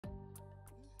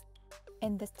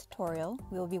In this tutorial,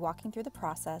 we will be walking through the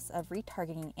process of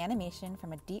retargeting animation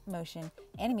from a DeepMotion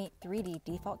Animate 3D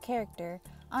default character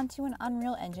onto an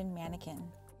Unreal Engine Mannqeuin.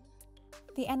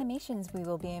 The animations we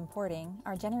will be importing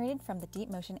are generated from the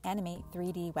DeepMotion Animate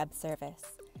 3D web service.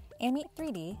 Animate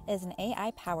 3D is an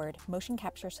AI-powered motion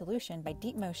capture solution by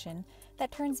DeepMotion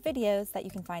that turns videos that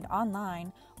you can find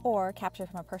online or capture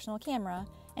from a personal camera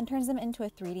and turns them into a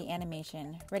 3D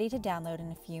animation, ready to download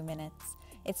in a few minutes.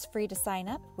 It's free to sign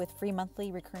up with free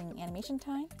monthly recurring animation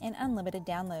time and unlimited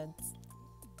downloads.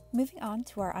 Moving on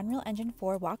to our Unreal Engine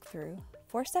 4 walkthrough.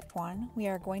 For step 1, we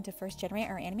are going to first generate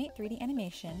our Animate 3D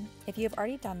animation. If you have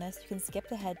already done this, you can skip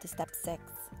ahead to step 6.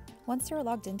 Once you're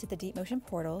logged into the DeepMotion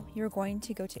portal, you're going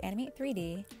to go to Animate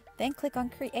 3D, then click on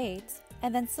Create,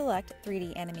 and then select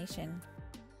 3D Animation.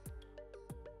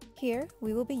 Here,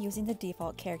 we will be using the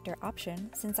default character option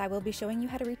since I will be showing you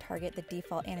how to retarget the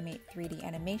default Animate 3D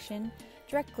animation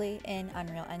directly in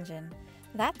Unreal Engine.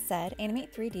 That said,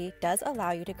 Animate 3D does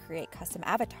allow you to create custom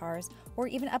avatars or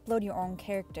even upload your own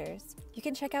characters. You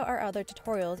can check out our other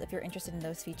tutorials if you're interested in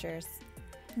those features.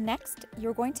 Next,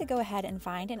 you're going to go ahead and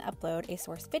find and upload a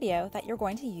source video that you're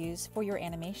going to use for your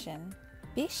animation.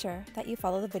 Be sure that you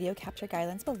follow the video capture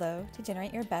guidelines below to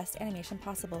generate your best animation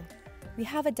possible. We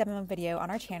have a demo video on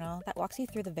our channel that walks you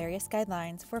through the various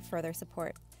guidelines for further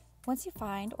support. Once you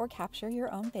find or capture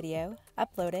your own video,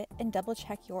 upload it and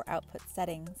double-check your output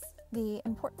settings. The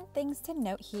important things to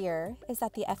note here is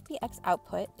that the FBX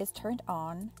output is turned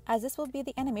on, as this will be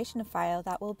the animation file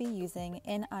that we'll be using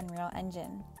in Unreal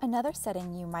Engine. Another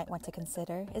setting you might want to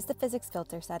consider is the physics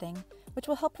filter setting, which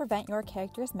will help prevent your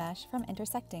character's mesh from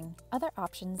intersecting. Other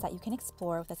options that you can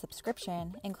explore with a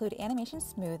subscription include animation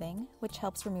smoothing, which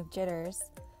helps remove jitters,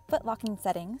 foot locking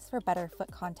settings for better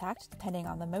foot contact depending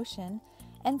on the motion,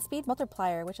 and speed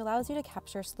multiplier, which allows you to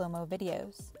capture slow-mo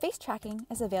videos. Face tracking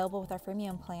is available with our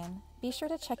freemium plan. Be sure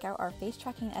to check out our face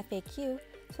tracking FAQ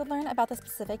to learn about the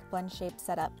specific blend shape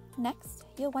setup. Next,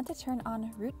 you'll want to turn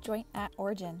on root joint at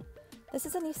origin. This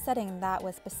is a new setting that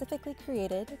was specifically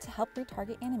created to help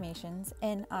retarget animations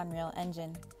in Unreal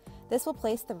Engine. This will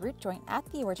place the root joint at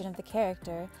the origin of the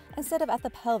character instead of at the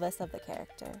pelvis of the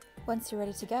character. Once you're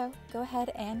ready to go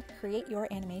ahead and create your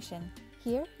animation.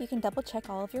 Here, you can double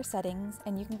check all of your settings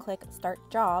and you can click Start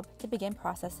Job to begin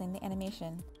processing the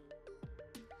animation.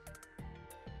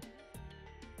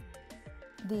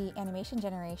 The animation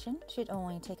generation should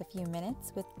only take a few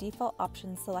minutes with default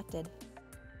options selected.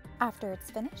 After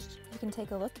it's finished, you can take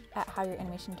a look at how your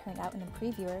animation turned out in the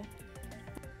previewer.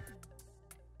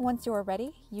 Once you're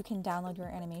ready, you can download your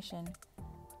animation.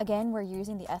 Again, we're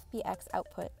using the FBX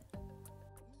output.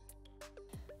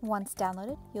 Once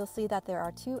downloaded, you'll see that there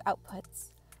are two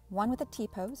outputs, one with a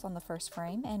T-pose on the first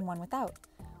frame and one without.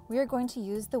 We are going to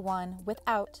use the one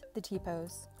without the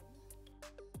T-pose.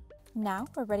 Now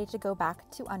we're ready to go back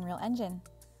to Unreal Engine.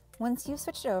 Once you've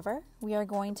switched over, we are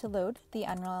going to load the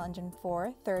Unreal Engine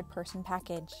 4 third-person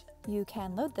package. You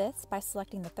can load this by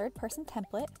selecting the third-person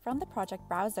template from the project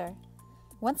browser.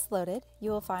 Once loaded, you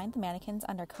will find the Mannqeuins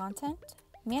under Content,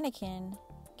 Mannqeuin,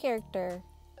 Character,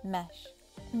 Mesh.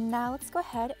 Now let's go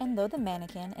ahead and load the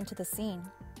Mannqeuin into the scene.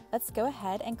 Let's go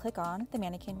ahead and click on the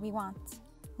Mannqeuin we want.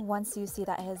 Once you see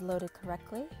that it has loaded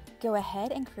correctly, go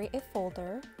ahead and create a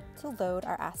folder to load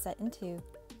our asset into.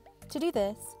 To do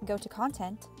this, go to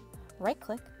Content,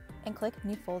 right-click, and click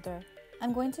New Folder.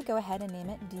 I'm going to go ahead and name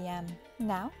it DM.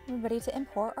 Now, we're ready to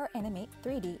import our Animate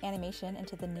 3D animation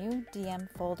into the new DM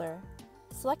folder.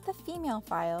 Select the female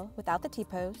file without the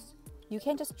T-pose. You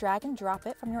can just drag and drop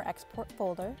it from your export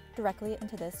folder directly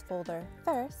into this folder.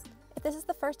 First, if this is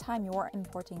the first time you're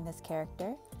importing this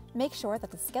character, make sure that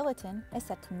the skeleton is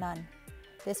set to none.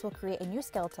 This will create a new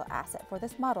skeletal asset for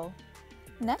this model.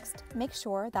 Next, make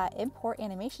sure that Import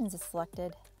Animations is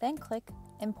selected, then click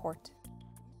Import.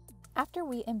 After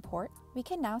we import, we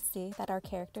can now see that our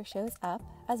character shows up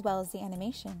as well as the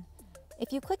animation.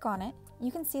 If you click on it,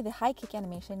 you can see the high kick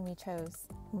animation we chose.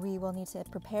 We will need to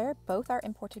prepare both our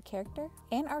imported character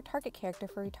and our target character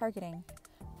for retargeting.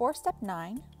 For step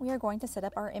 9, we are going to set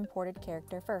up our imported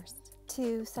character first.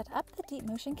 To set up the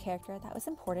DeepMotion character that was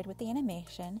imported with the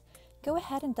animation, go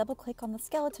ahead and double click on the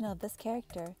skeleton of this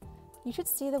character. You should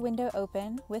see the window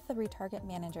open with the Retarget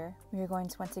Manager. We are going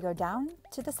to want to go down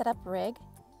to the Setup Rig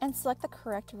and select the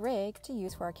correct rig to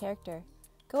use for our character.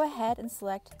 Go ahead and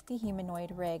select the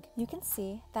humanoid rig. You can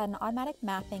see that an automatic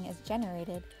mapping is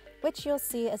generated, which you'll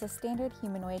see as a standard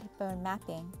humanoid bone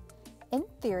mapping. In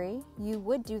theory, you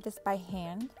would do this by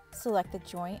hand, select the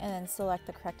joint, and then select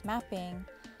the correct mapping.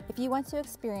 If you want to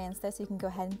experience this, you can go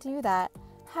ahead and do that.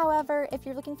 However, if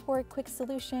you're looking for a quick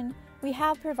solution, we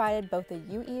have provided both a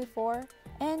UE4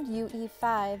 and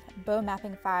UE5 bow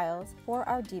mapping files for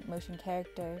our DeepMotion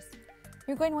characters.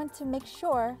 You're going to want to make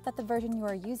sure that the version you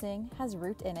are using has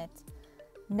root in it.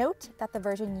 Note that the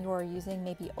version you are using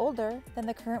may be older than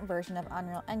the current version of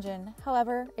Unreal Engine,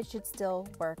 however, it should still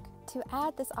work. To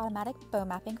add this automatic bow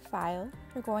mapping file,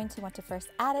 you're going to want to first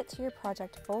add it to your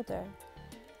project folder.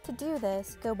 To do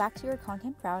this, go back to your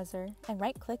content browser and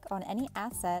right-click on any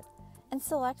asset and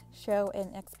select Show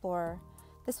in Explorer.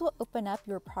 This will open up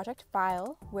your project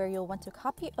file where you'll want to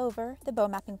copy over the bow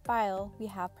mapping file we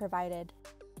have provided.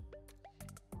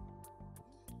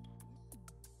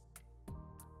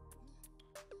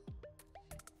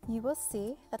 You will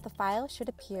see that the file should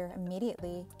appear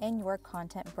immediately in your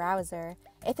content browser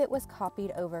if it was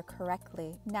copied over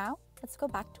correctly. Now, let's go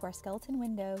back to our skeleton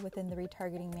window within the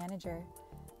Retargeting Manager.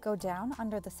 Go down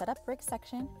under the Setup Rig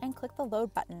section and click the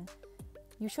Load button.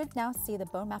 You should now see the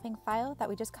bone mapping file that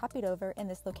we just copied over in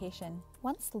this location.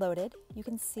 Once loaded, you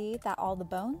can see that all the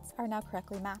bones are now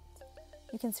correctly mapped.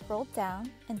 You can scroll down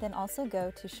and then also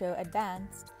go to Show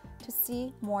Advanced to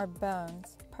see more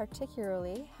bones,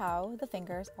 particularly how the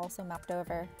fingers also mapped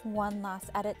over. One last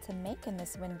edit to make in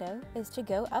this window is to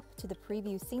go up to the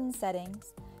Preview Scene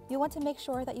settings. You want to make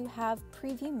sure that you have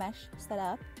Preview Mesh set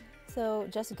up, so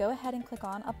just go ahead and click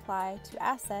on Apply to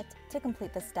Asset to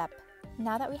complete the step.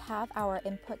 Now that we have our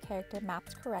input character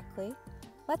mapped correctly,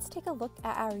 let's take a look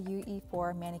at our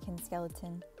UE4 Mannqeuin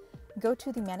skeleton. Go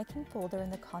to the Mannqeuin folder in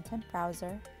the content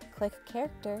browser, click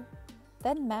Character,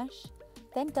 then Mesh,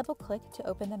 then double-click to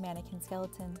open the Mannqeuin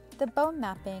skeleton. The bone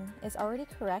mapping is already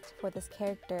correct for this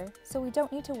character, so we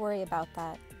don't need to worry about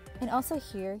that. And also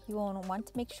here, you will want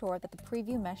to make sure that the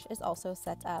preview mesh is also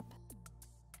set up.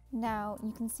 Now,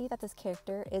 you can see that this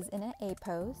character is in an A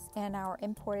pose, and our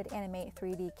imported Animate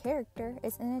 3D character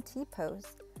is in a T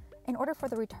pose. In order for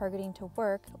the retargeting to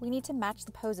work, we need to match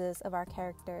the poses of our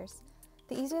characters.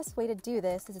 The easiest way to do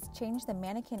this is to change the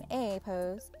Mannqeuin A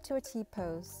pose to a T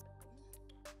pose.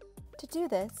 To do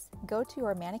this, go to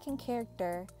your Mannqeuin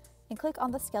character and click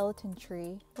on the skeleton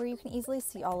tree where you can easily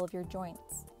see all of your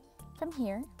joints. From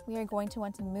here, we are going to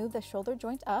want to move the shoulder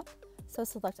joint up, so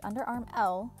select Underarm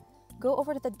L, go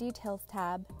over to the Details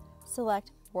tab,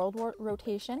 select World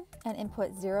Rotation and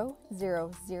input 0,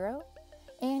 0, 0,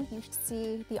 and you should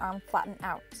see the arm flatten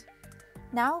out.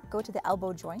 Now go to the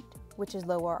elbow joint, which is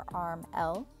lower arm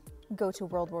L, go to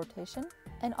World Rotation,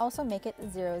 and also make it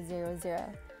 0, 0,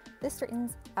 0. This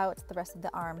straightens out the rest of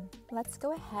the arm. Let's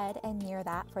go ahead and mirror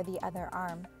that for the other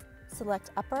arm.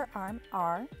 Select upper arm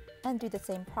R and do the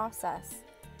same process.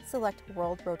 Select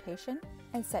World Rotation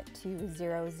and set to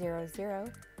 0, 0,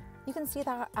 0. You can see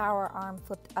that our arm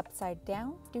flipped upside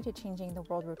down due to changing the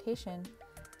world rotation.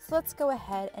 So let's go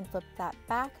ahead and flip that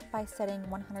back by setting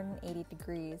 180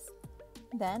 degrees.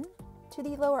 Then to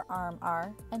the lower arm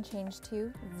R and change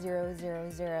to 0, 0,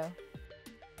 0.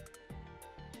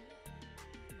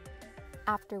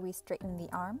 After we straighten the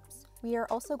arms, we are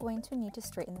also going to need to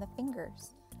straighten the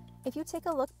fingers. If you take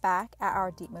a look back at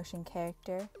our DeepMotion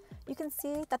character, you can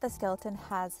see that the skeleton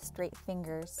has straight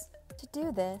fingers. To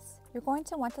do this, you're going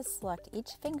to want to select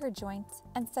each finger joint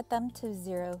and set them to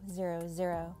 0, 0,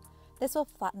 0. This will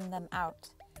flatten them out.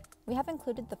 We have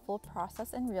included the full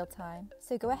process in real time,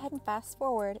 so go ahead and fast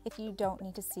forward if you don't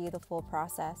need to see the full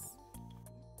process.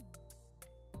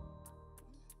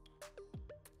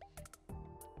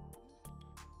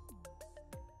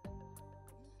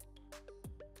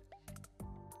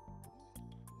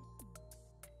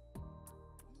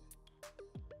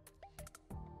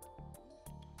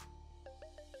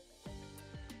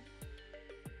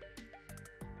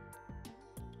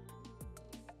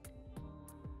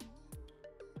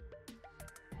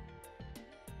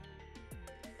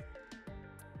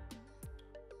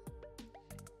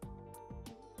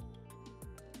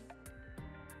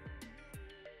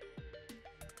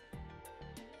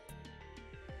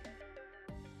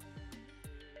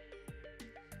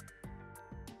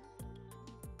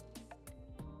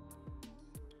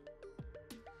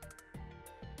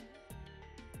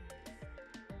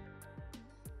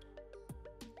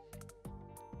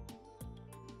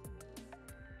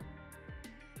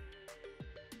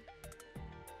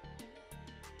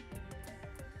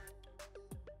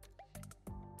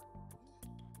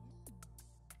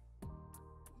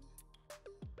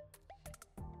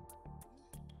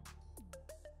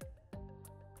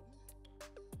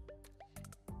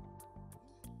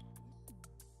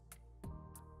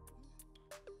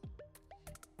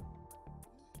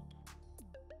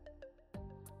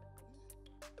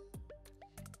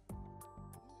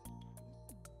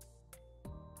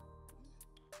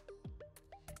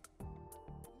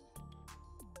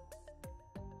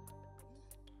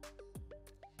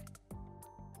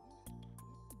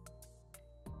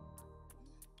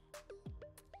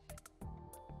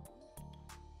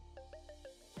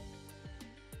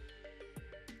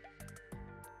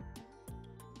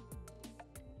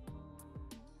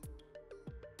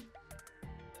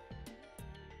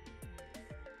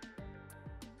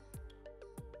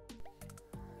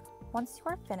 Once you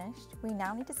are finished, we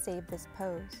now need to save this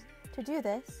pose. To do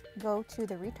this, go to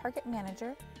the Retarget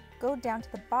Manager, go down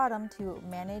to the bottom to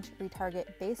Manage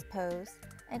Retarget Base Pose,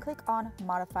 and click on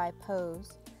Modify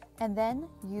Pose, and then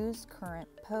use Current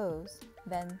Pose,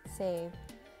 then Save.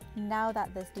 Now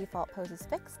that this default pose is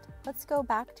fixed, let's go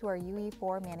back to our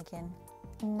UE4 Mannqeuin.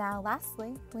 Now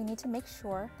lastly, we need to make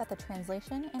sure that the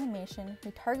Translation Animation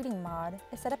Retargeting mod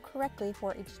is set up correctly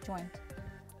for each joint.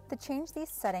 To change these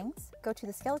settings, go to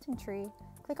the skeleton tree,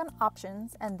 click on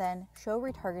Options, and then Show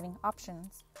Retargeting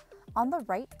Options. On the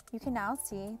right, you can now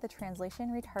see the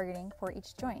translation retargeting for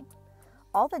each joint.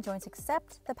 All the joints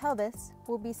except the pelvis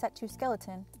will be set to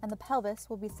skeleton, and the pelvis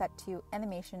will be set to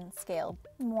animation scaled.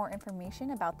 More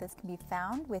information about this can be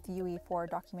found with UE4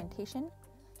 documentation.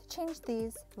 To change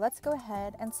these, let's go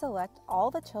ahead and select all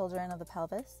the children of the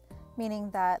pelvis, meaning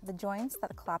that the joints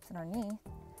that collapse underneath.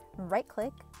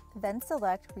 Right-click, then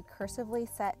select Recursively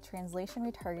Set Translation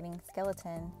Retargeting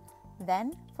Skeleton.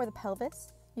 Then, for the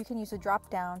pelvis, you can use the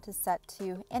drop-down to set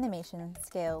to Animation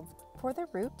Scaled. For the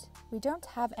root, we don't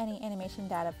have any animation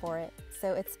data for it,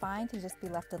 so it's fine to just be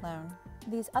left alone.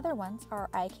 These other ones are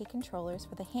IK controllers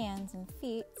for the hands and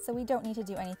feet, so we don't need to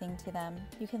do anything to them.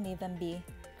 You can leave them be.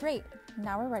 Great,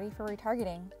 now we're ready for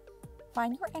retargeting.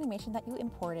 Find your animation that you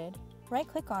imported,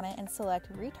 right-click on it and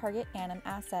select Retarget Anim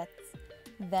Assets.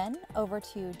 Then over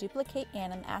to Duplicate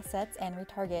Anim Assets and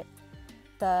Retarget.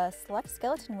 The Select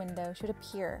Skeleton window should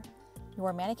appear.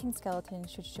 Your Mannqeuin skeleton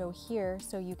should show here,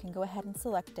 so you can go ahead and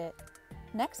select it.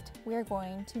 Next, we are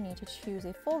going to need to choose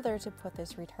a folder to put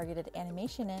this retargeted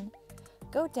animation in.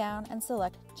 Go down and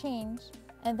select Change,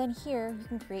 and then here you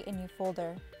can create a new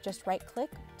folder. Just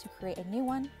right-click to create a new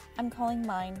one. I'm calling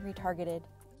mine Retargeted.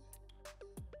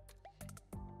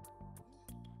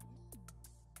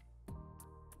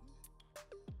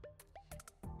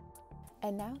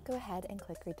 And now go ahead and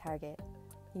click Retarget.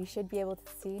 You should be able to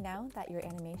see now that your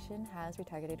animation has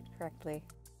retargeted correctly.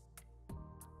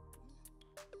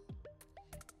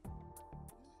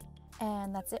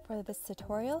 And that's it for this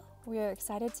tutorial. We are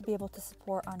excited to be able to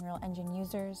support Unreal Engine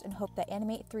users and hope that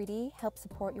Animate 3D helps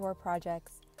support your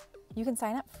projects. You can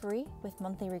sign up free with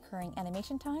monthly recurring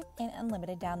animation time and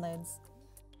unlimited downloads.